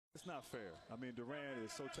It's not fair. I mean, Durant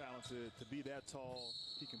is so talented to be that tall.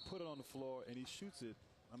 He can put it on the floor and he shoots it.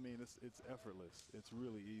 I mean, it's effortless. It's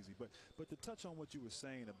really easy. But to touch on what you were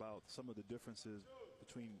saying about some of the differences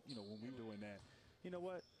between, you know, when we were doing that, you know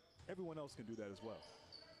what? Everyone else can do that as well.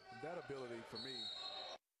 That ability for me,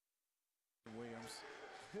 Williams,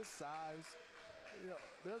 his size, you know,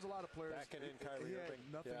 there's a lot of players. Backing in Kyrie Irving.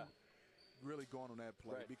 Nothing really going on that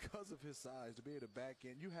play. Right. Because of his size, to be able to back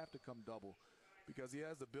in, you have to come double because he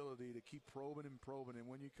has the ability to keep probing and probing. And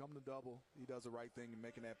when you come to double, he does the right thing in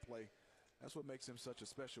making that play. That's what makes him such a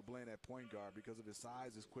special blend at point guard because of his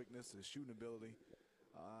size, his quickness, his shooting ability,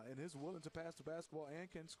 and his willing to pass the basketball and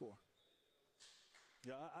can score.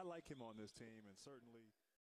 Yeah, I like him on this team, and certainly